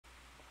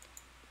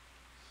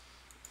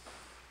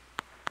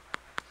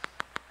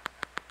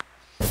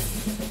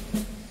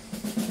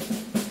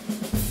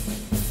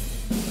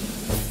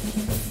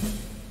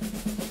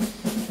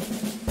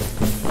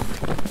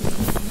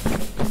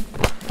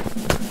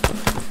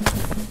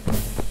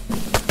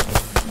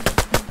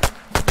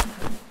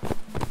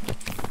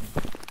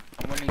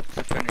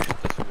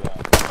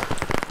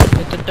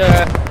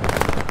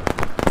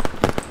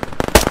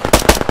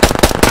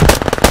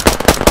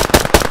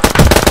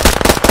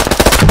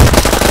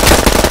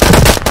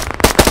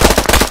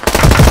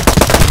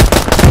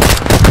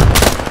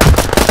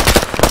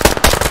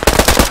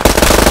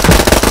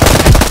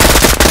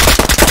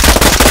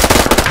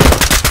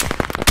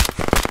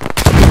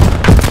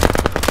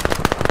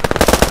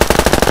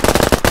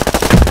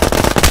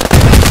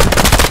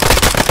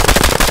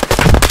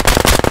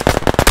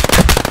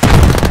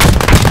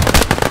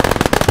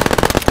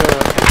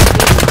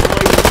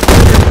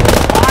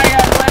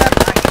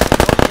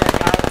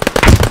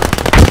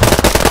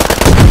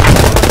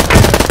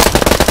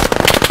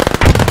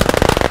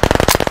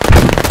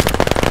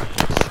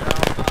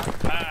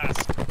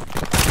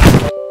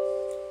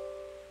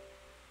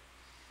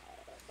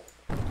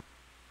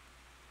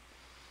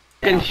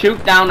can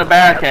shoot down the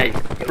barricade.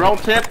 Pro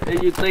tip,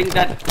 if you think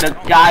that the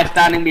guy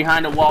standing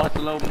behind the wall is a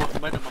little bit of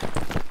a...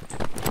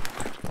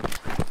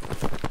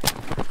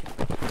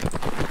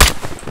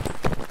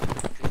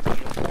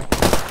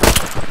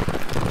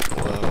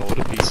 Wow, what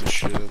a piece of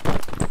shit.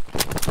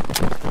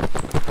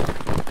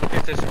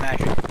 If there's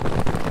magic.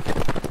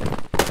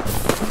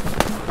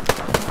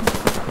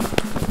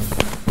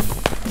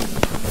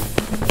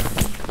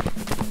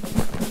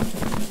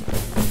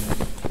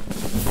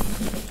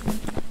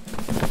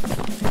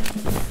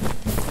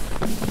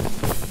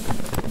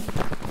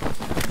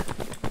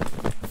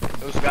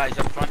 Those guys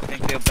up front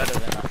think they're better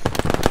than us.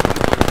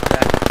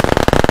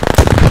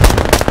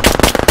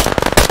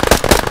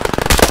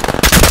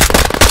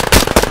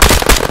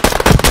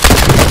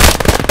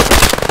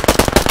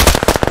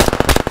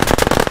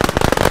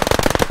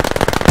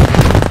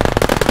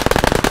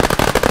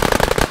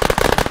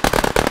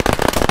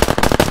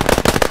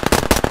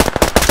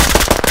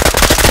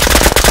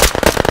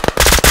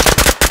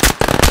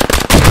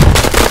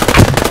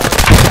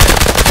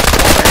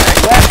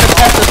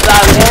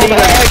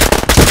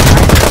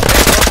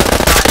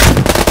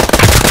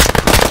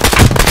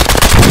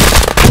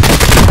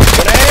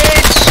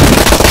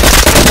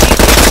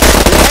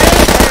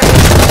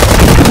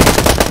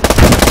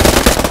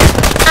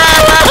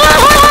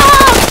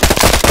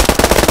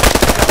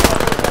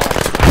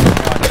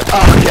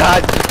 Oh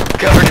god,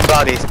 covered in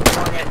bodies.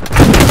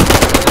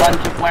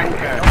 Bunch of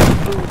wanker. Don't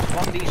move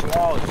from these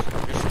walls.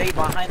 Just stay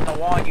behind the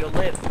wall and you'll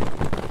live.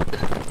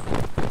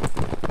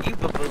 You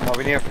baboon. Oh,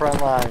 we need a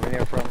front line, we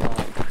need a front line.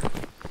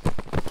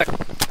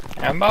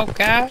 Ammo This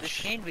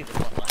cash? can be the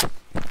front line.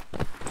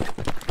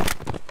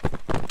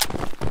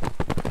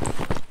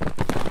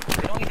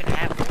 They don't even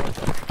have doors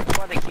though. That's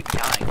why they keep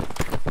dying.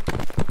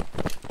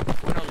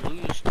 We're gonna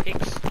lose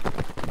ticks.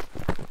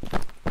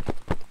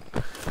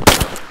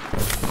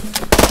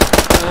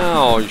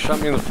 Ow, you shot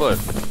me in the foot.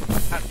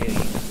 How dare you?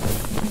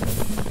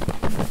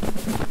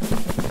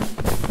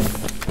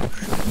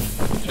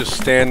 Just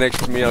stand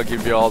next to me, I'll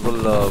give you all the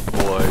love,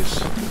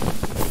 boys.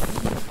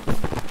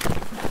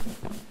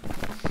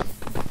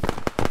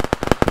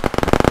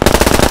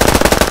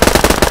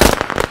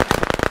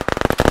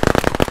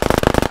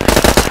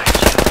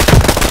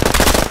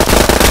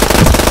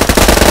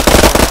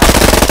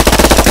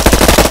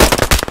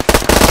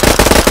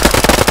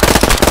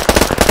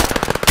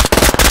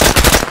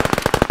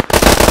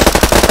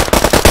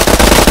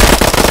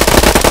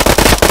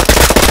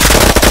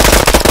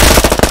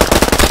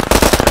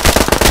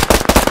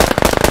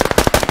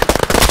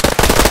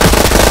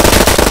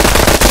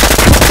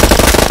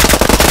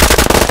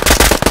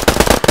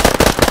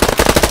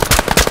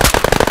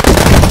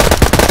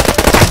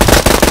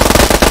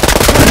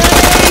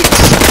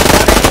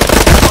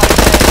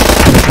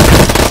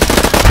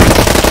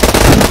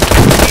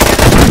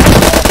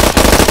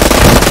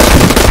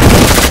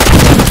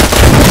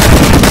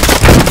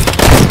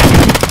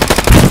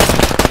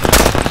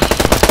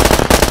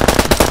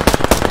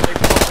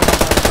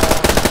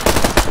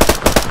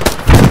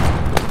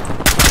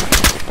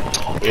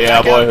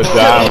 Yeah, boy, it's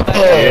down.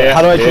 Yeah,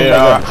 How do I change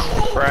that?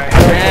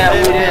 Yeah,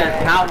 we did.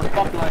 How the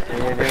fuck do I say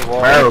it?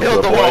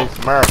 America, boys.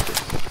 America.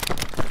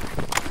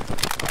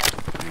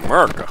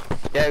 America.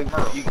 Yeah,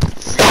 you...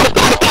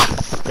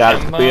 Gotta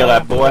feel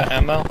that, boy.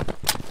 Ammo?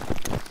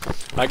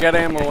 I got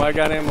ammo,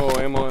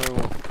 ammo.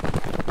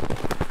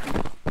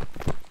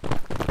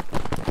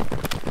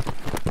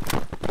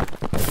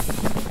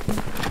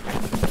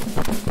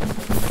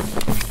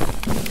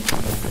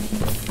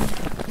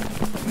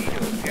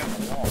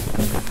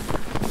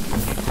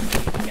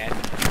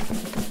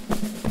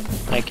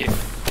 Thank you.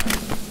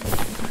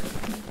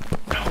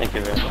 Thank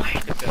you very much.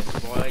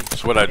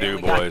 That's what I do,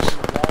 boys.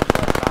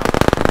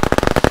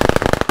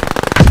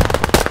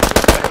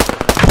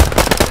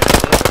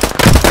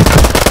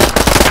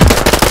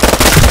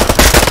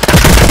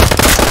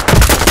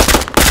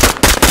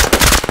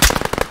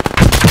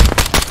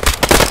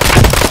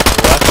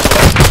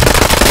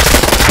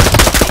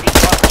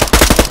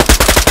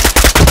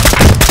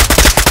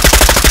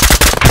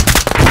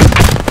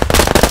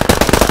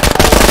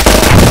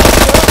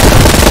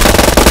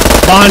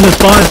 Spawn, the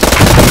spawn!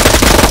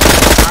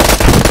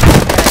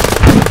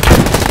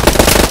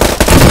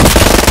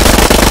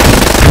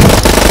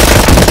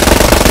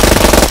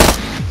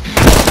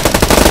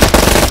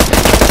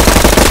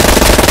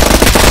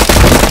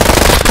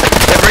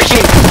 They're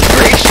breaching!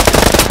 Breach!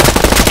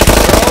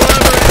 They're all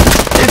over it!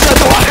 Inside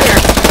the wire!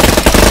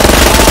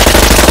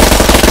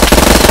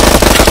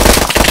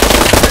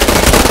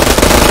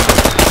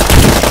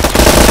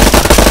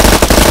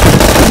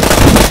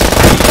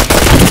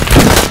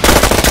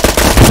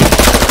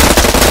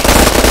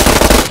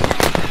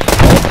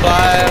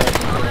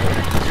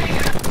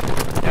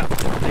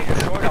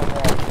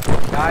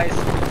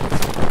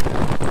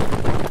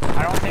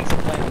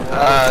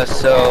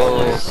 So...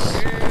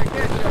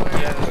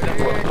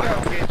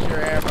 Get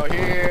your ammo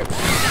here.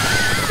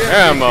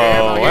 Ammo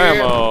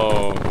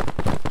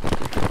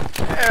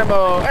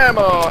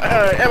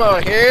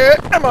here.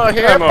 Ammo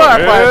here. Ammo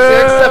 556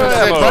 here.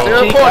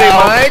 760 40,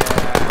 Mike.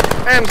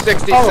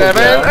 M67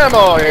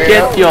 ammo here.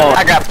 Get your...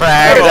 I got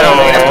frags. I don't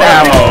need a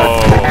ammo.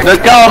 The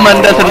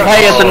government doesn't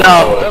pay us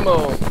enough.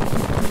 Ammo.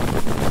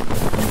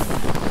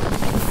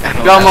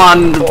 Come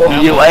on,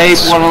 you ape,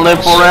 wanna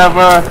live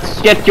forever?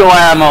 Get your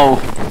ammo.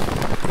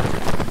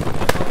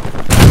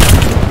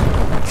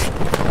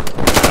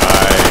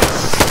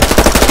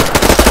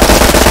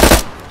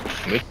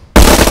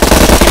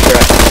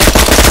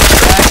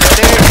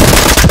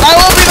 I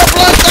will be the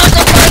blood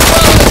sacrifice!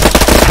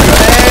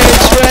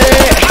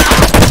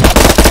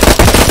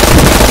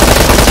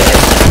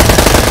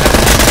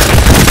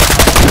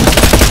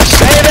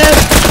 Save it!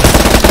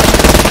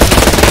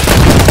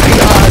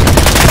 Hang on.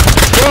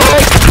 Go!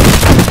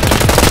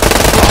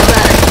 Fall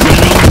back!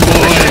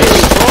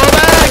 Fall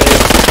back!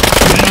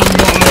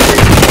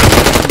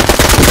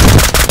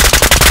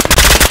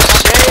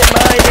 Say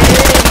my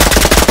name!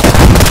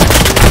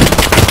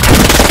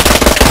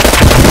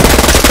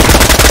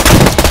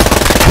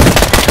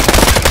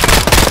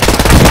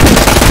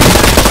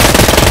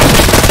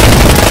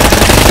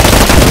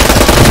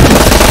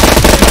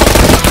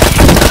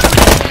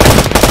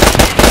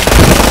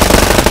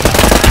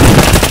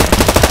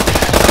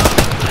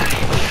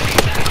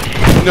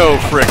 No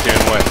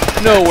frickin' way.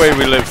 No way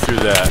we lived through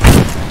that.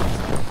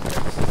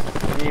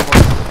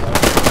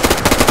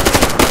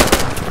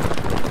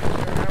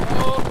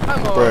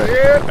 Ammo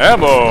here.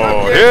 Ammo!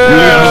 Yeah.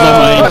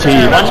 Yeah!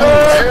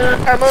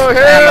 Ammo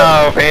here.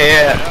 Ammo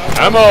here!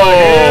 Ammo!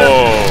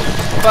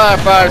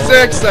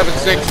 556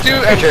 762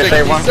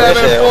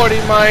 M67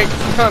 40 Mike.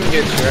 Come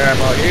get your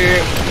ammo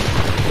here.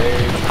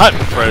 Hot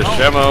and fresh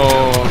ammo.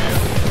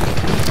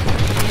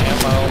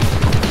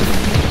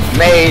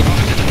 Made.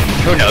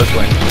 Who knows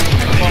when?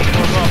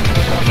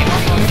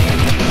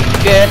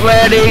 Get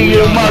ready,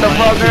 you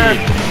motherfucker!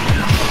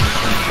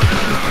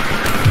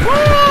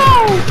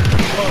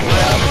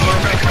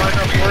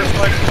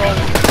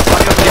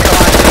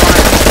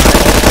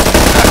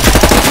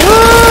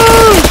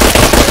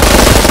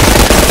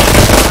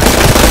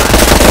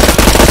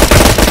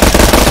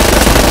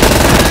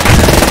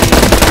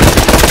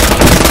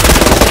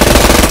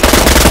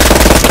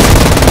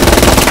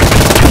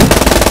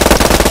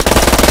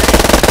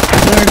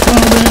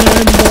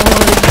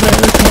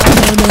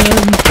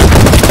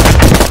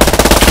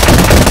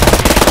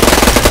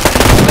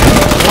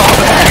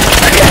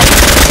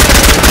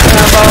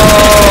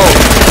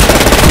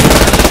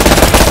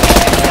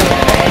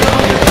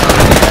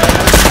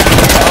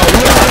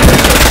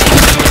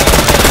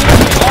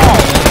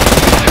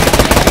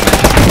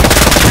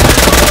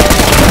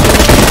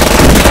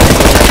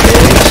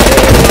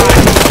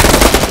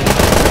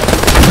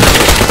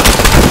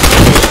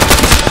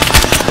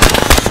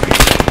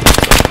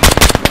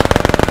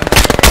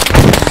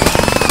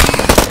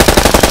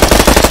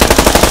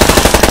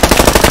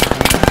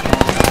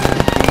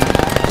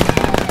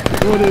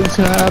 What is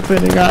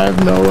happening? I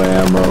have no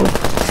ammo.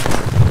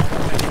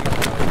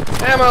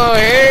 Ammo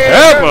here.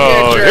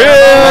 Ammo here.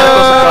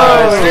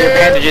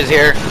 Bandages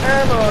here.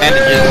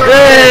 Bandages.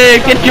 Hey,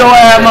 get your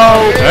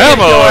ammo.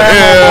 Ammo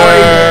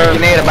here. You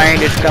need a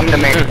bandage, come to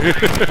me.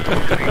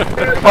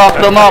 Fuck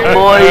them up,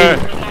 boy.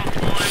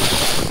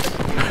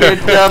 Get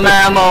some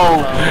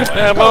ammo.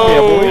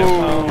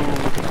 Ammo!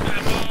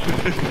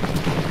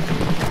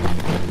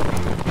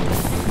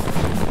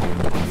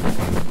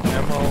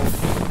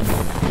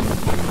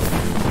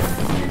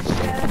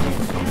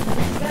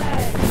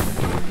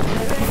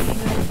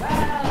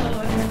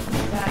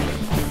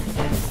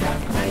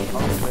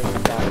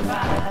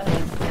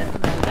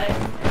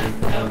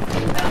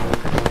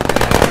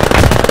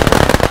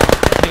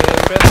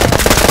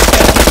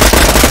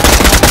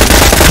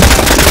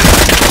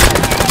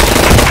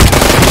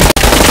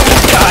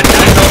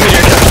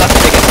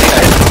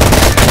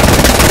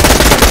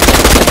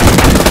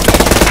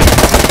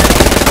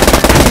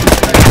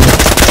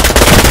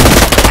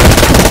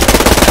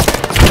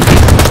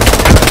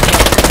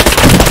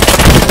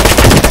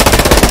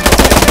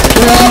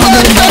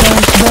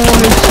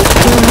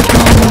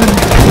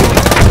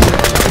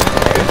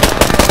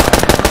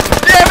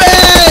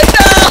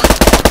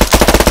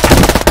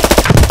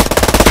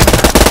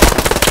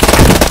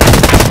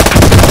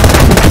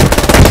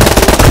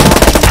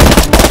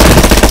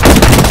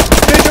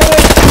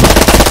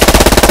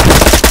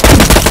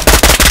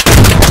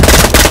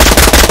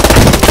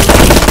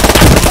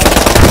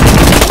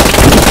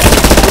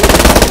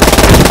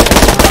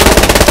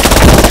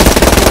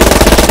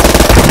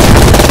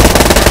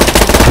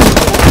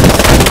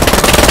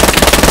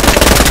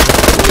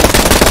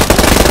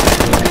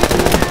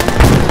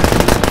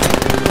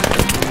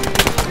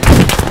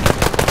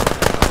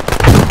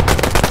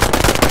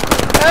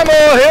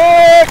 Ammo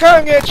here!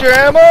 Come get your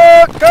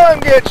ammo! Come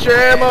get your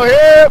ammo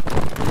here!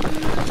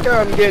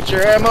 Come get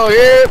your ammo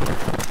here!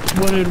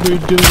 What did we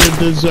do to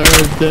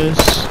deserve this?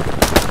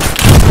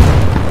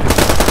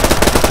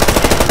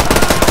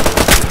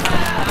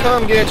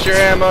 Come get your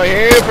ammo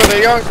here for the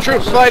young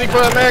troops fighting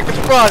for America's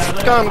front!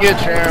 Come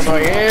get your ammo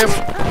here!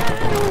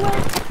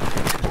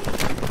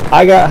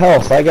 I got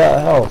health, I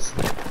got health.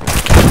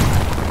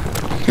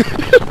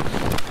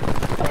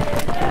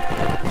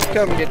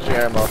 Come get your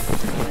ammo.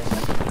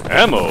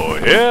 Ammo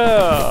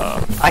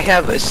here. I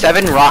have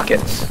 7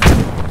 rockets.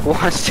 Who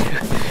wants to?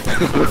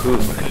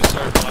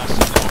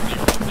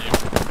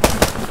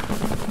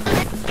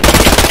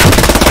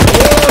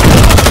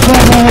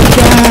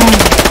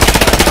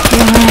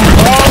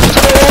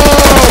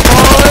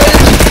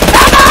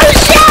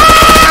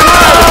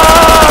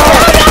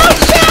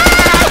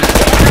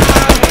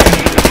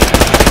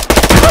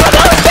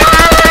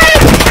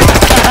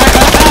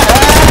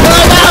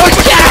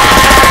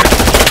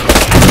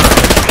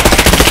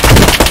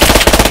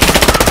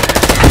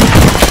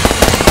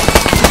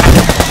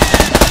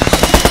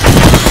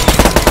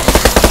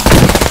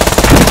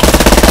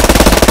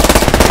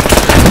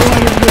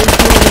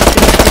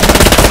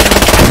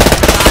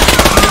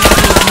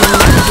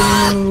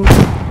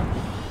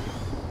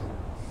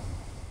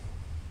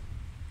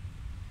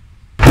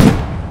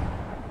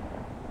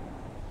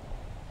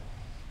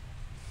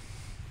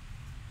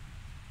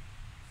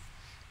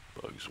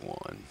 Bugs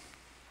won.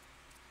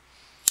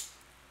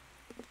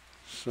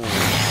 So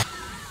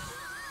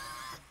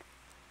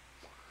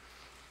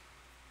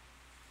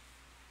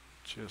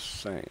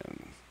just saying,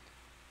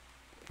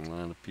 a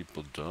lot of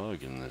people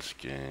dog in this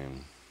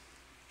game.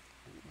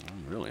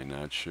 I'm really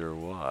not sure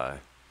why.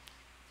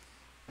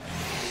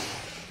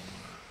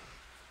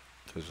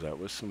 Because that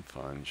was some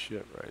fun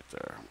shit right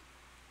there.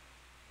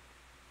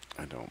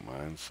 I don't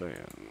mind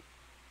saying.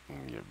 I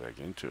can get back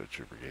into a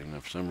trooper game.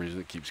 If for some reason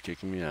it keeps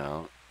kicking me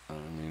out, I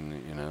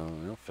mean, you know,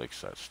 they'll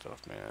fix that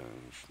stuff, man.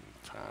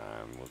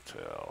 Time will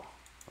tell.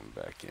 I'm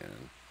back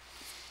in.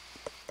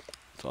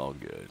 It's all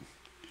good.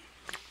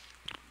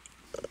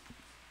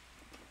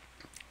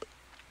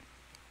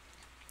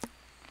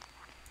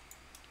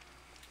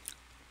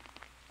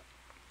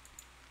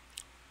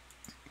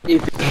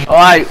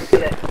 Alright,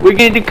 we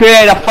need to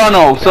create a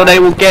funnel so they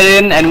will get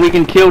in and we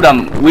can kill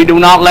them. We do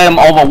not let them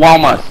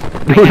overwhelm us.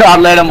 Do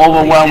not let them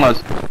overwhelm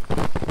us.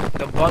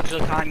 The bugs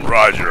are on you.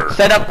 Roger.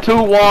 Set up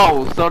 2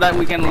 walls so that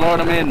we can lure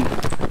them in.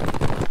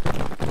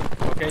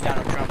 Okay,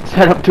 Donald Trump.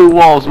 Set up 2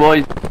 walls,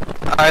 boys.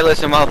 Alright,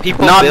 listen, while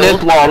people Not build...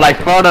 this wall, like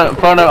further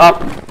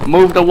up.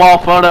 Move the wall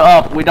further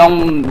up. We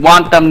don't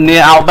want them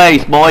near our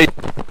base, boys.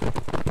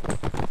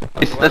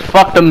 Let's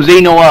fuck them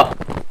Xeno up.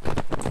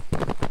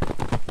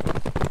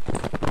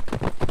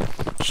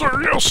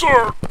 Sir, yes,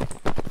 sir.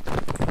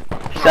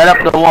 Set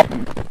up the wall.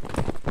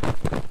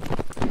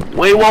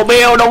 We will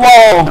build a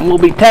wall. And we'll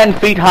be 10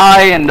 feet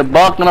high and the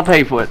bug gonna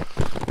pay for it.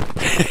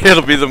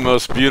 It'll be the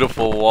most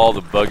beautiful wall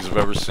the bugs have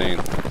ever seen.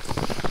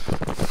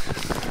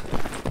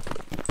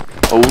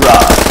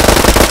 Hoorah.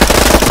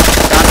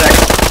 Contact.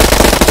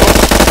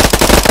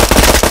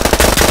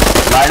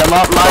 Light them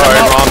up, light Sorry,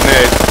 them up. wrong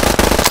nade.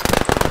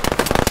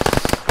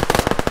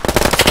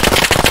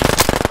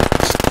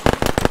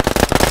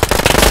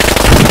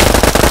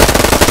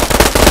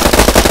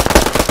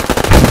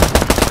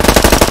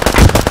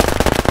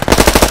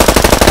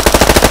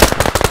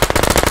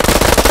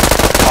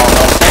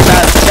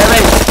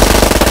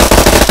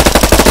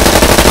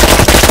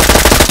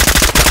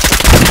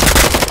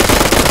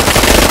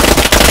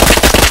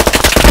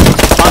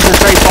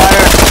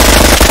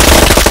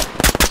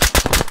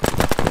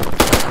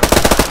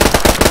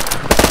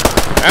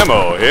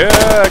 Ammo here,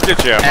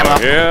 get your ammo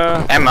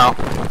here. Ammo.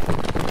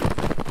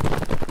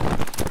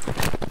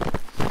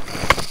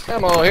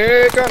 Ammo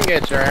here, come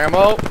get your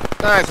ammo.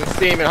 Nice and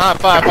steaming, hot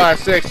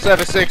 5.56,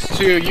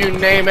 7.62, you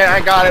name it, I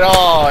got it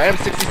all.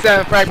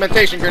 M67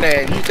 fragmentation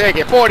grenade, you take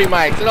it, 40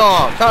 mics and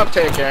all. Come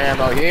take your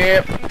ammo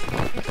here.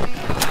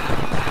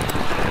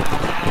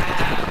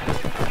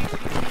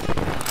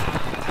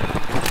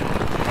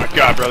 My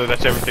God, brother,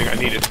 that's everything I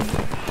needed.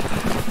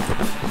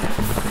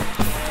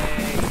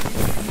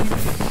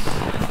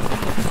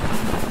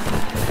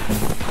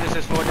 This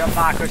is for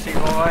democracy,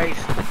 boys.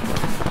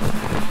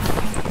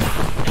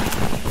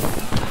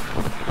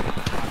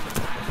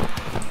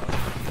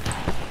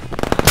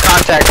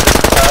 Contact.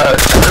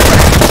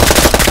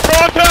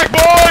 Contact,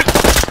 boys!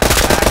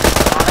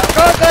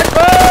 Contact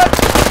bud!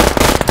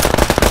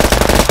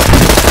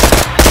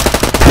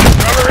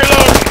 Cover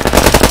reload!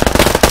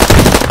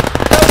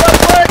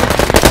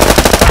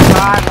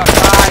 Fine, fine,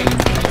 fine.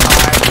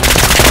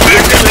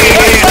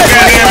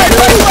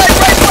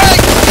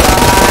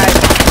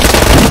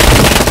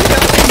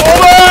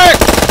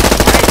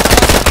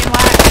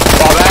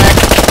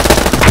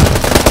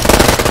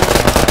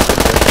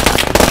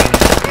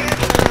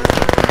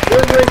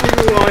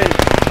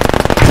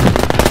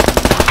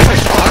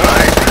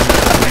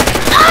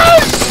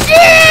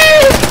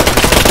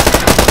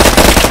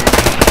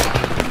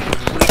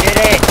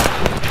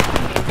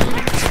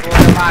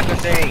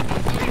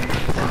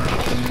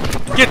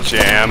 Get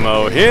your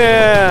ammo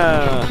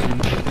here.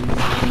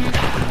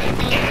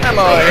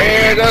 Ammo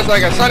here, just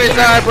like a sunny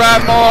side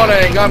bright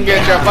morning. Come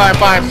get your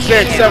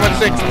 5.56,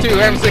 7.62,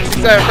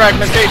 M67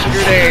 fragmentation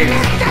grenade.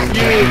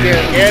 You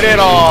can get it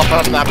all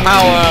from the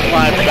power of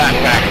my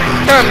backpack.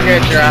 Come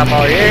get your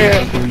ammo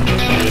here.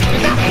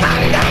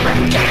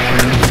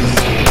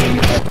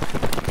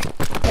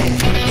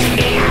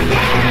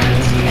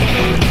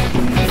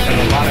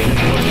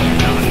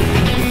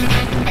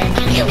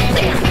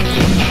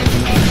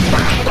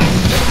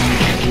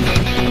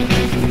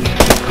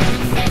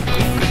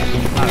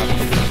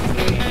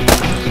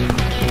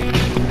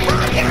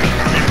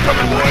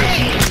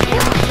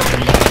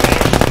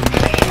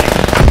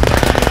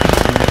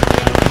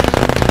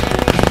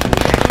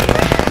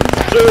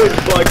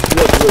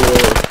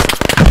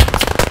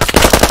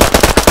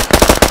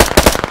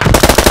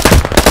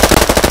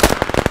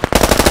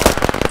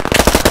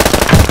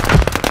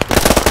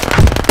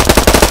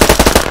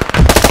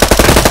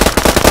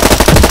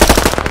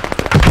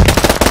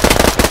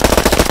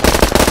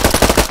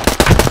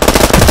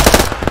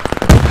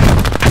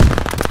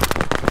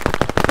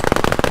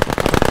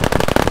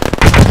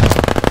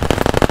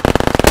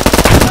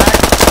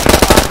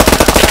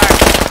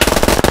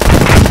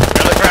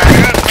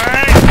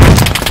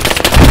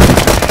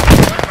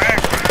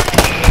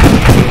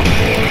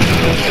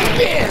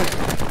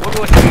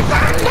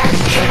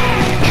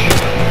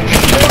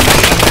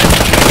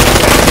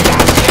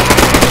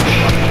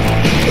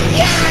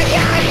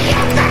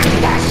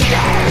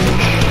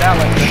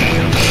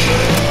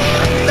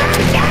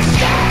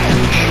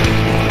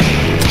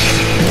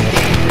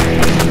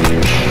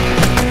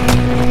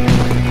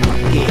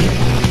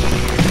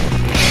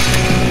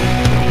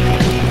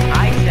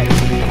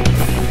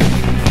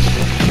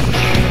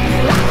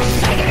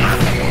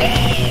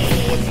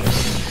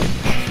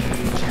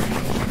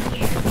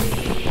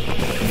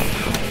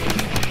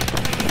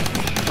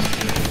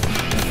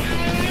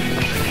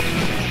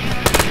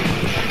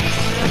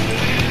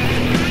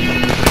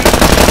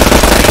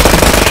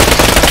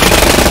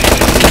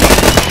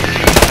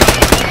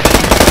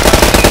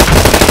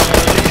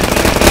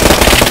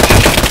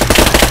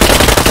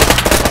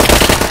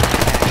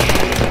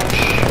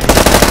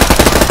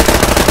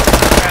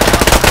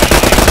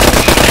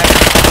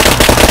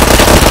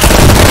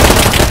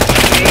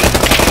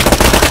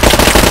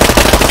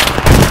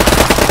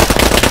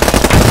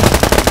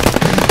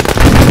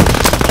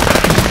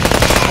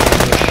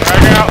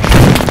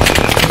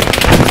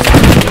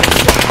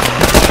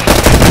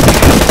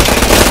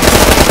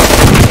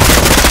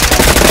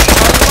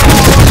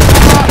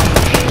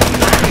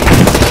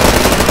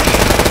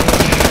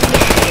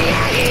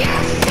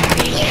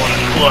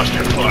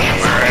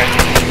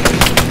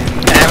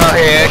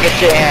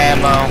 Get your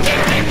ammo.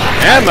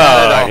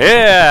 Ammo,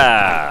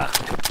 yeah.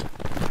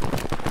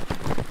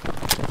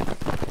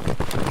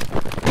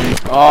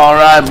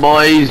 Alright,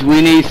 boys,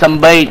 we need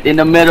some bait in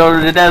the middle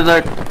of the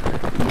desert.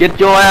 Get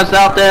your ass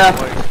out there.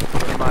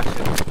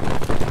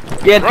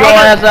 Get your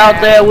ass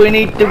out there. We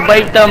need to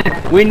bait them.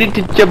 We need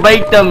to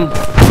bait them.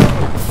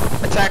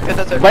 Attack the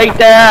desert. Bait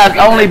their ass.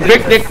 Only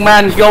big dick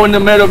man go in the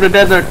middle of the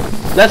desert.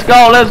 Let's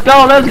go, let's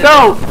go, let's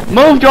go.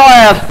 Move your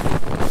ass.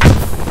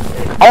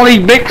 Only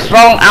big,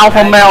 strong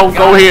alpha male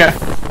go here.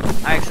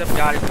 I accept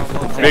God is no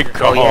more. Big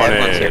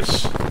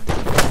cojones.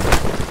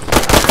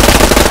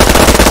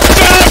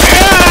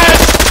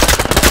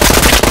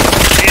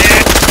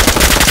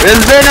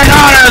 It's been an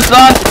honor,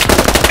 son.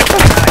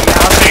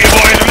 I'll see you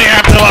boys in the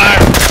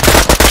afterlife.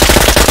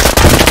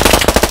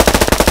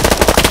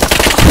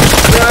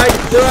 Right.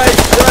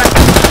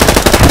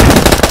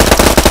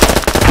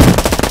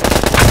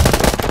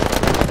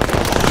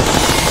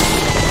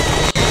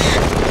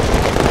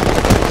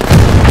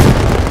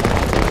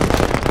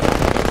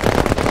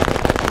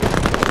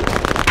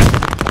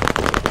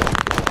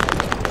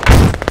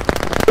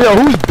 Yo,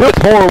 who's built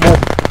horrible?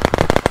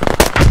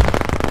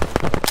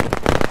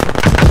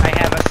 I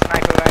have a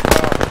sniper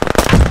rifle.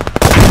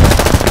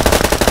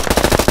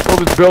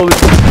 Whoever's building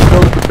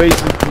the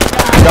bases.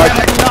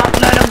 Not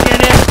let him get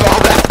in.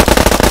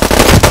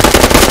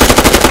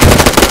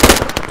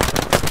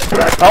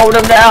 Hold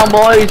him down,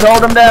 boys.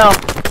 Hold him down.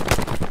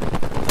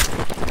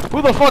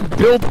 Who the fuck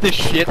built this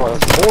shit?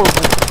 It's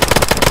horrible.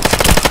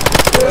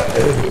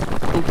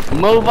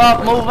 Move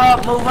up, move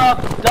up, move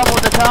up. Double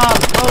the time.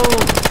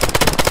 Move.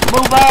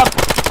 Move up.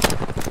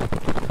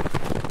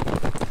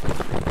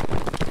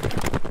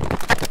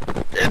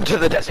 Into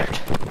the desert.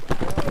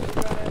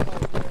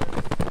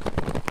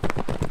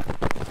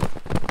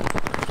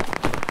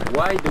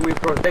 Why do we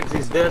protect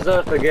this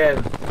desert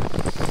again?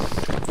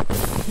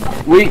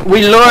 We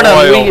lure them.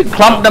 Oil. We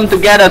clump them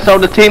together so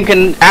the team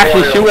can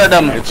actually shoot at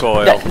them. It's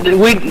oil.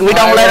 We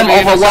don't let them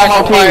overwhelm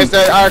our team.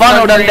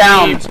 Funnel them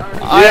down.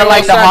 I We're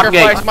like the hot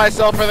sacrifice gate.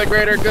 myself for the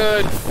greater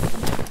good.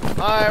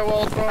 I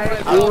will throw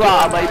it.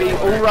 Hoorah, baby,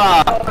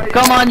 hoorah.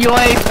 Come on, you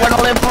ain't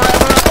wanna live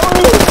forever.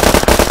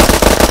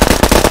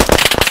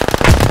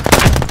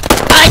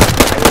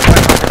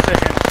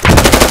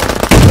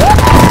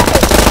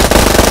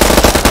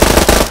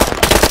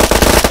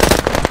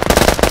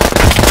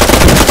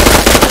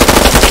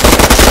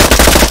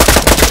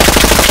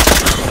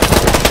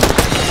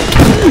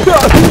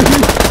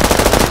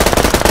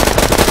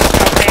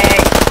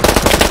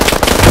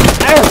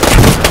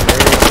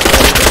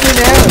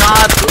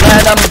 Not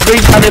let them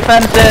breach our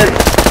defenses.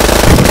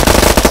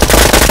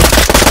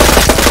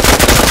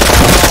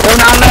 Do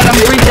not let them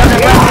breach our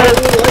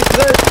defenses.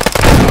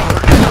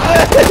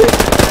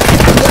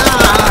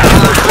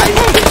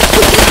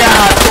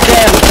 God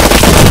damn.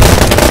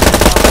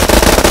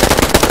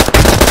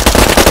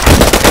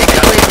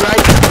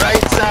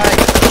 Right side.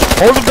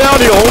 Hold him down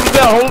here, hold him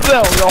down, hold him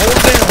down. Hold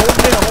him down, hold him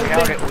down, hold him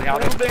down. We got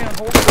it.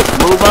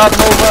 Move up,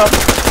 move up.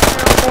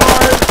 Oh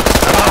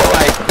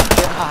my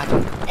god.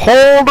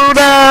 Hold her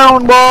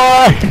down,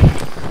 boy!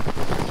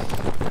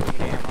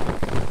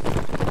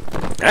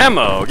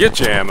 Ammo, get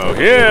your ammo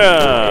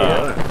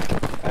here.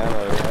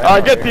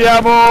 Get the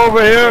ammo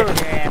over here.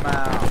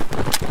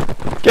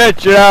 Ammo.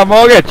 Get your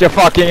ammo, get your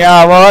fucking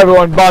ammo.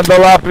 Everyone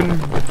bundle up and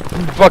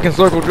fucking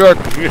circle jerk.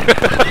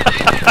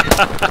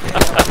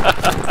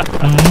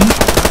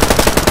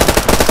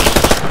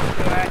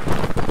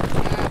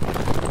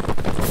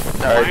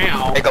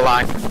 Alright, make a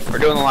line. We're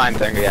doing the line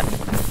thing again.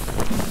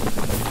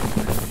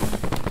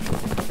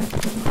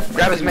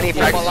 Grab as many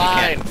frags as you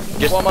can.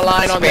 Just form a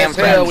line on spam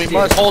this hill. We frags.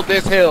 must hold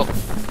this hill.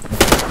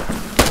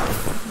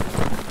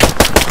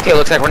 Okay,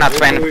 looks like we're not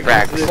spamming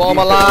frags. Form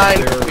a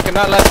line. We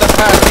cannot let them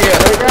pass here.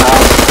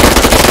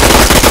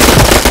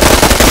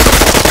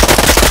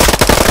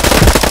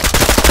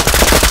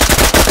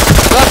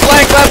 Left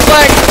flank, left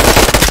flank.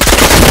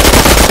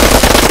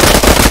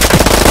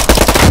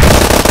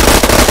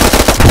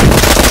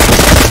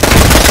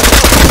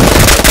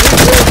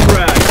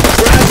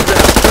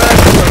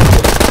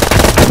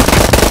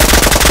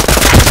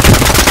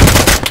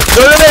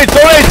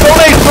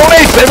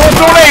 Donate! Everyone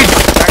donate!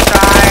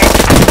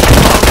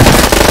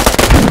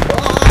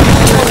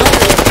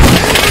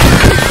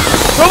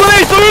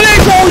 Donate!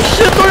 Oh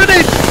shit,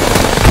 donate!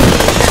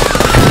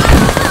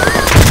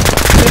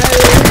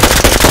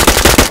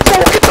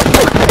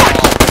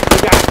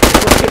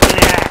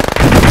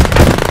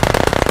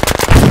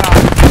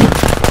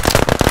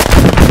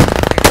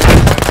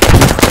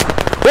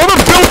 Whoever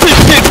built this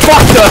shit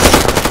fucked us!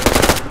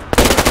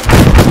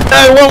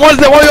 Hey, what's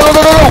that? No.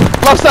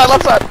 Left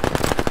side.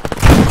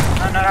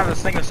 No,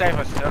 this thing will save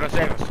us. It'll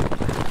save us.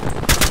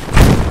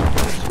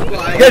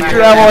 Get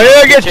your ammo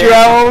here, get your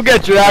ammo here.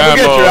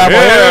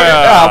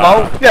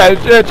 Ammo. Yeah,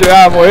 get your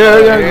ammo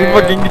here.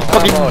 Fucking.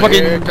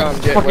 Come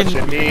get what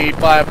you need.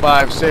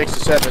 5.56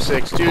 to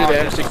 7.62. The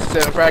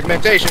M67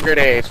 fragmentation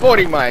grenades.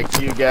 40 mics.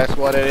 You guess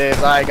what it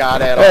is? I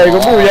got it. Hey, go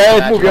move your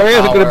ass. Move your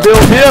ass. I'm gonna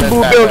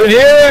build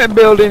here.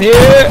 Building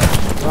here.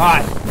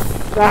 Right.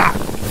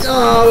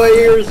 Oh, my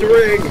ears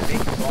ring.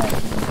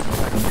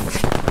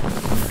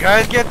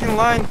 Guys, get in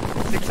line.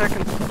 6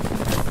 seconds.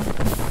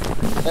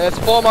 Let's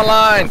form a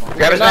line.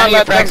 Grab as Not many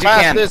let them frags as you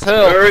pass can. this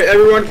hill. Alright,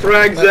 everyone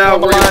frags Let's out.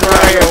 form a We're line gonna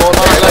right here. We'll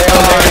not let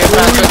them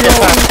pass this hill.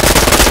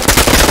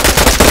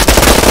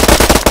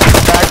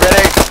 Frag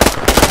ready.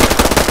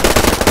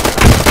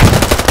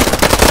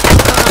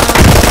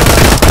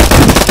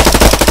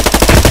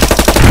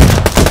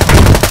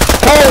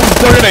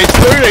 Grenades!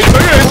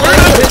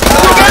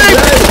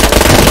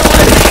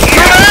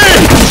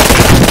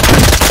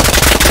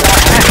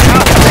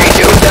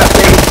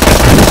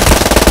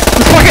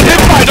 Fucking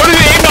hip fire! Don't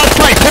even aim down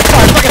sight! Hip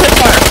fire! Fucking hip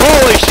fire!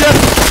 Holy shit!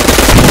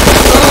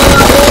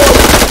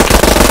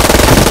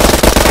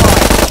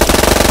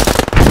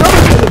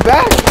 In the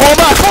back! Fall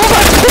back!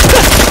 Holy shit!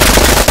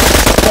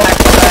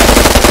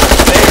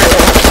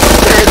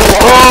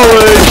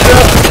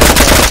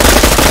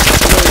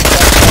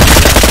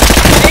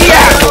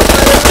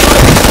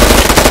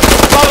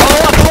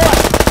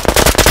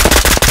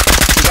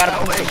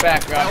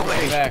 Back,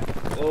 back.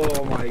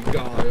 Oh my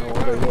god,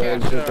 all the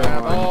waves are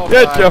gone.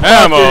 Get your fucking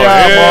ammo,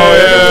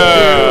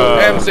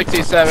 yeah!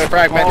 M67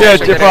 fragmentation.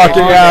 Get your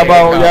fucking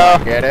ammo, yeah!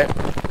 Get it?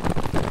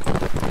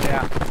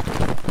 Yeah.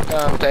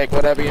 Come take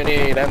whatever you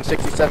need.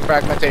 M67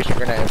 fragmentation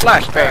grenade.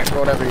 Flashbang,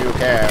 whatever you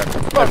care.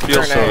 I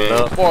feel so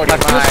loved. 40 I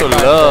feel so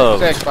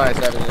loved.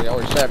 657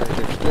 or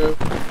 762.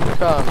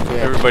 Come get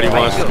Everybody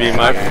wants to be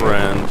my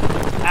friend.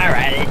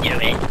 Alright, I do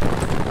it.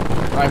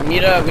 Alright, we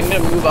need to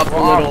move up a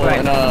little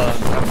and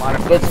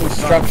put some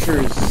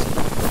structures.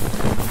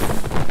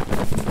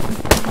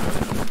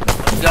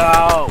 Let's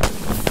go.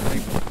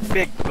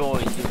 Big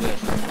boys do this.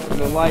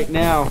 The light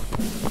now.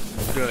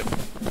 Good.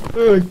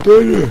 Oh,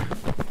 good.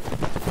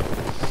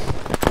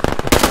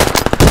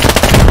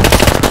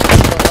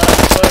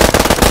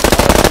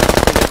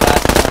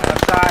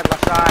 Left side,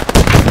 left side.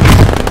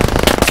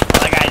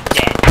 Other guy's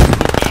dead.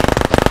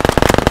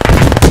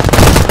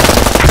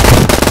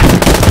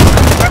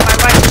 Where's my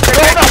light?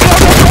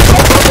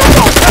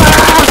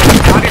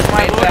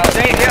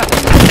 Stay here.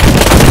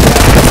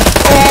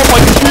 Oh my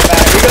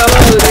god! We got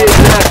all of these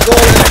now. Go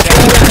back.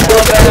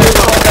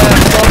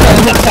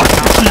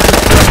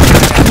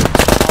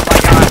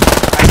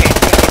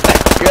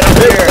 Get up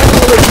here.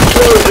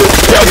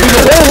 Yeah, do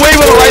the whole wave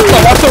on the right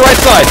side. Watch the right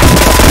side.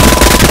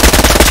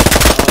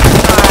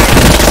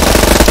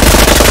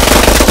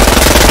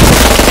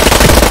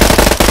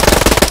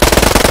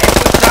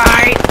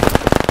 Inside.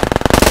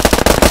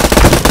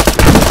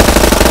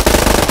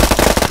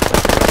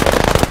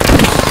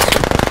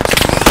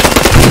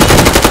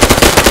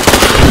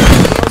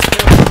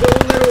 So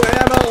little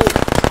ammo.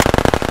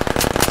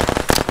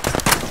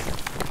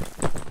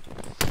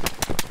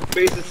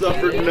 Base has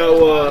suffered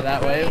no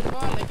That way.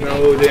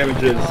 no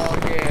damages.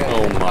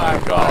 Oh my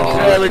god.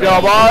 There we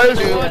go, boys.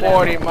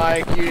 240,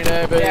 Mike. You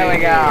never. There we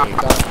go.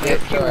 Get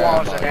Few your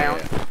walls ammo are down.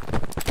 here.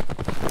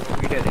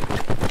 We did it.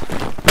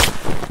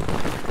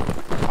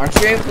 Aren't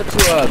you able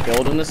to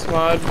build in this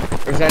mod?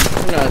 Or is that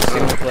just in a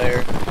single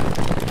player?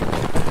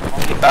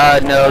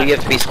 No, you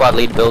have to be squad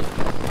lead build.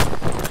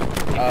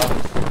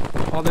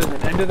 Oh, there's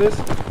an end to this?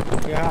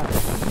 Yeah.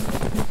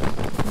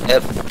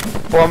 Yep.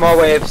 4 more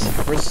waves.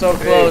 We're so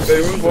Hey, close. if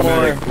it was Four.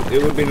 dramatic,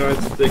 it would be nice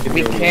if they could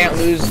We do can't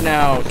lose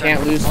now.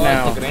 Can't lose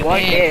now.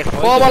 What if?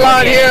 Form a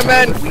line here,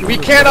 men. We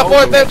can't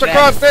afford them to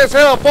cross this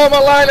hill. Form a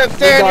line and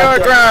stand your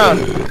ground.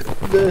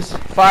 This.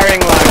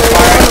 Firing line.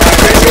 Firing line.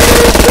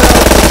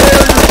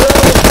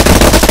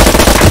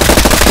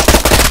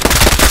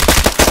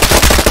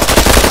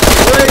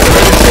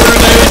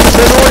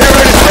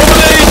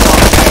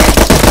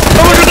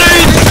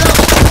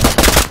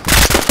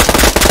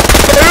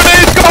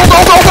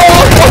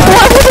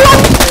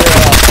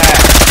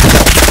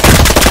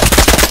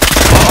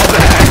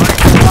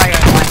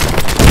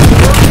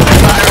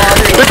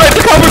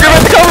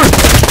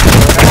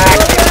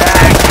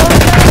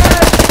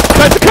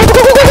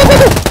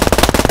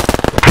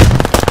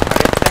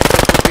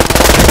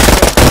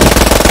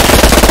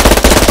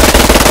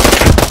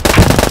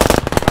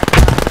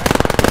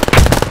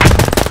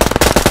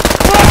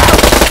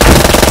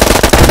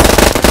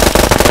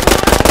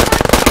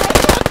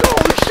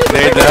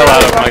 Nade the hell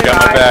out of him. I got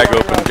my bag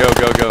open. Go,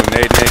 go, go.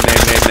 Nade, nade,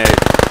 nade, nade, nade.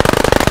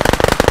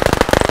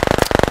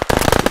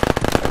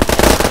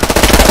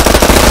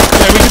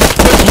 Yeah, we can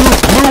put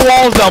blue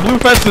walls down, blue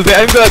fences.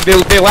 I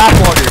think they last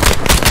longer.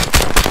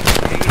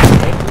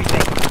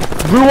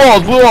 Blue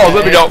walls,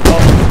 there we go.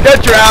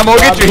 Get your ammo,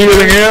 get your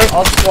healing here.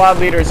 All squad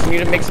leaders, we need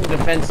to make some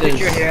defenses. Get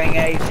your hearing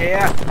aids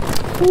here.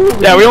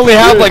 Yeah, we only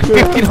have like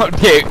 1,500.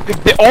 Okay,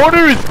 if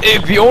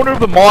the owner of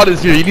the mod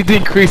is here, you need to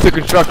increase the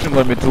construction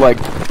limit to like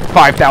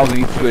 5,000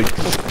 each switch.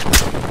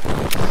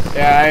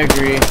 Yeah, I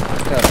agree.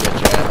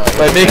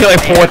 Like make it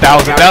like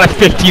 4,000, not like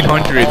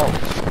 1,500.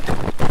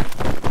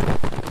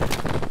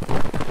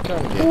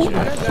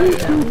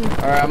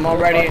 Alright, I'm all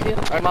ready.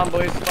 Come on,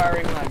 boys.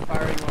 Firing line.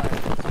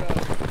 Let's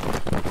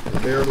go.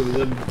 Barely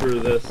lived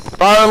through this.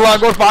 Fire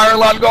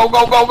line, go,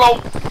 go, go,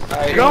 go.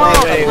 Go on,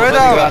 spread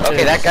out.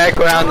 Okay, that guy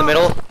go down in the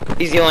middle.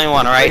 He's the only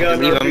one, alright?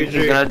 Leave him.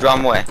 He's gonna draw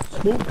him away.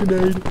 Smoke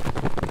grenade.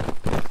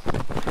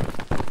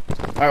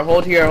 Alright,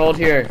 hold here, hold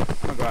here.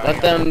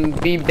 Let them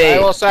be bait. I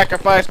will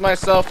sacrifice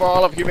myself for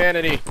all of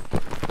humanity.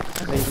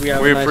 We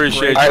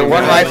appreciate you. Alright,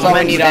 one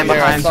rifleman need stand out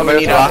there. behind Someone somebody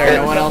need to out lock there.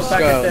 No it. one else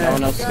go. No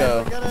one else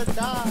go.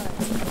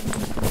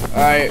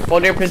 Alright,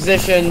 hold your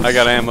positions. I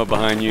got ammo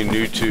behind you,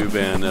 Newtube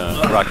and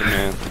Rocket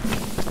Man.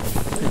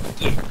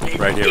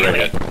 Right here, right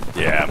here.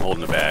 Yeah, I'm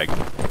holding the bag. Go.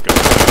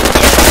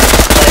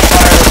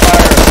 Fire,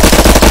 fire.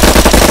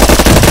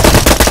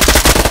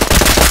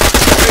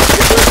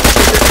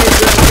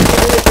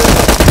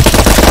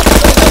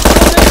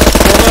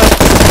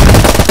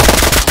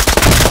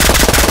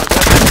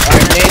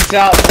 Alright, nades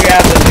out if you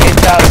have them.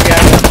 Nades out if you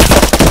have them.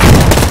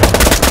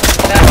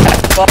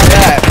 Fall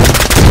back.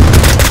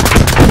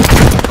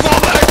 Fall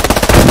back.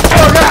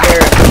 Fall back.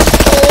 Here.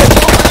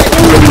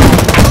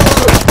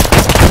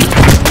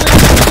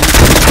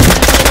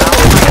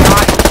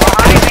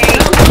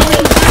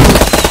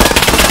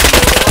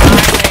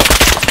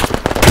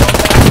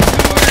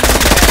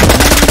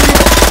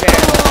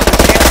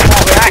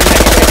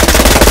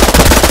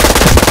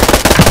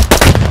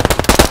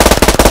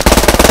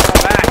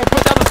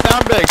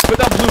 Put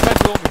that blue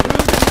pencil on me.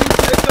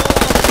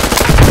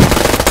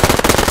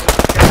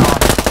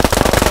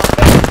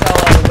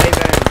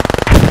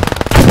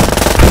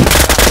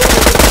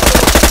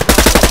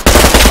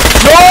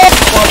 No!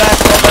 Fall back,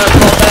 fall back,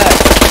 fall back.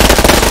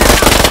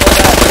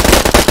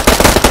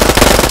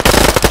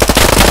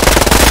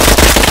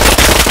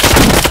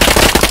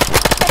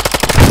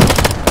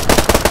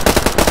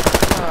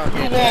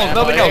 Blue walls,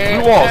 nothing else.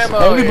 Blue walls.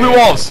 Only blue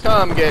walls.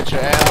 Come get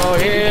your ammo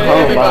here. Oh,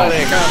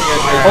 Everybody, my. come get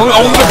your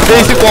Only the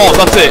basic walls,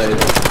 that's it.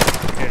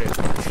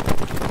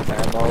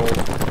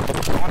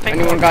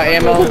 Anyone got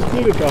ammo?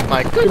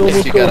 My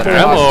goodness, you got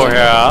Ammo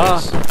here.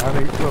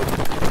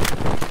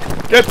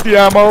 Get the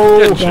ammo.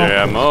 Get your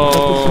ammo.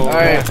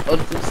 Alright,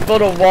 let's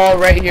build a wall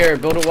right here.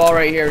 Build a wall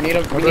right here. We need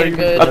a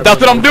good. That's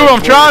what I'm doing.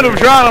 I'm trying to.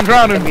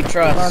 That we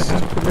trust.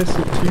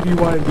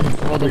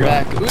 Hold them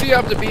back. Who do you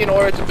have to be in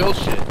order to build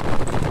shit?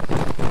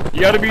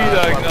 You gotta be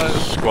like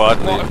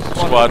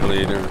Squad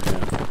leader. Yeah.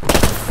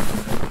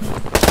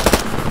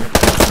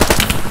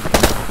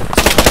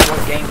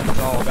 What game it's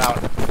all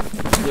about.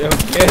 Yo,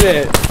 get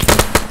it.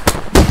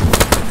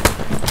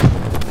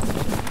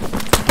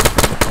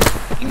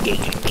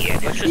 Engaging the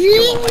end. Let's just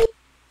kill them.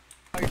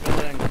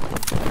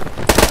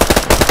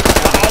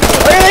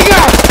 There they go!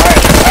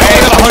 Alright,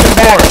 alright, hold them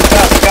back.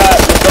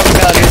 We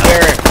got a new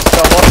barrack,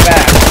 so hold them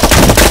back.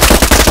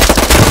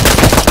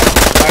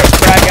 Alright,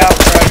 frag out,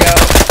 frag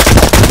out.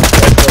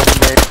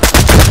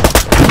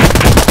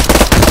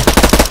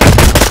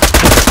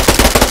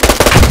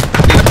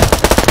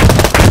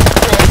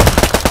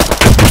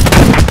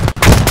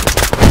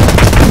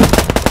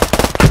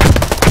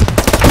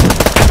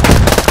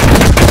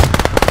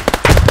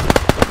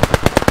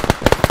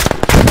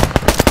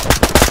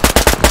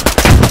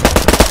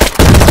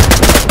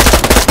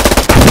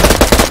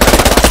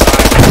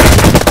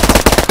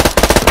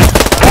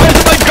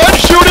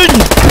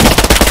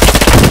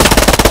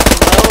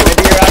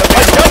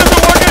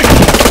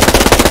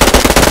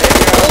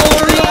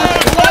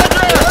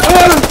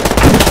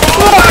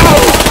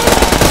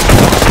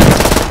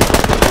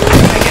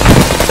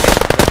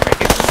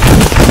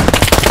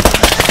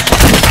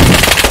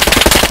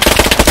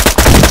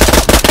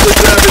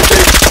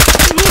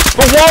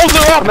 walls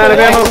are up! I'm out of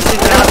ammo.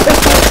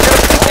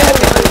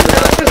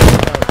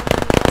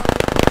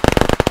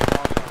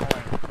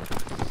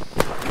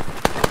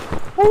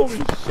 Holy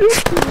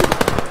shit!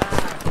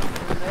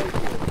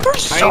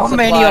 There's so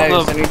many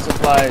of them. I need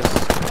supplies.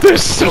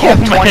 There's so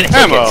many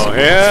ammo.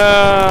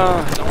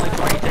 Yeah.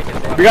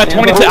 We got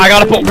 20. I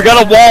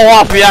gotta wall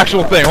off the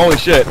actual thing. Holy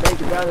shit.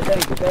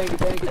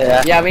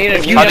 Yeah, we need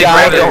If you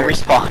die, don't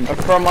respawn. A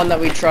firm one that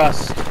we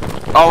trust.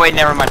 Oh wait,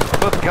 never mind.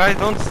 But guys,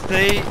 don't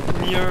stay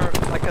near,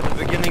 like at the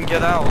beginning,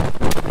 get out.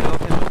 Get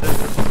out in the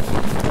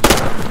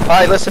desert.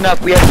 Alright, listen up.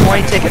 We have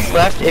 20 tickets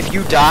left. If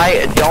you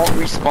die, don't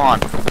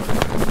respawn.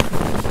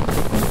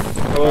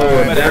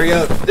 Oh, there you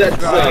go.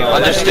 That's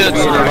Understood,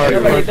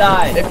 Everybody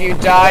die. If you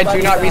die,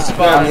 do not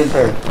respawn.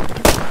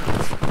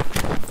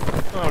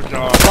 Oh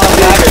god.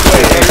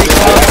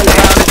 Respawn.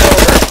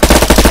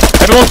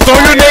 Everyone throw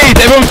grenades!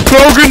 Everyone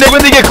throw grenades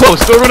when they get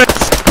close! Throw grenades!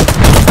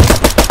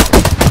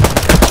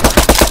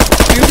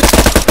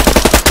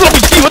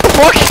 What the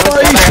fuck?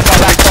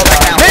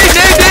 Nade!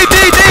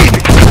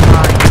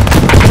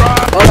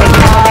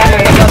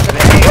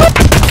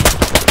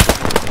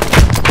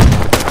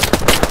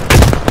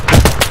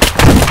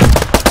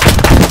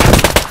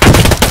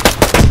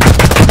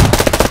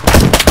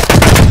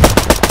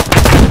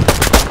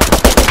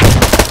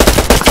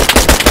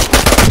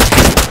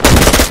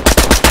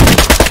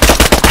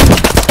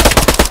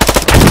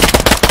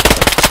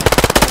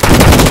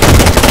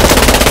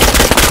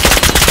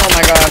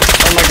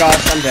 Oh my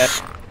gosh, I'm dead.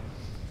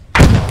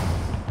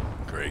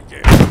 Great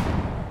game.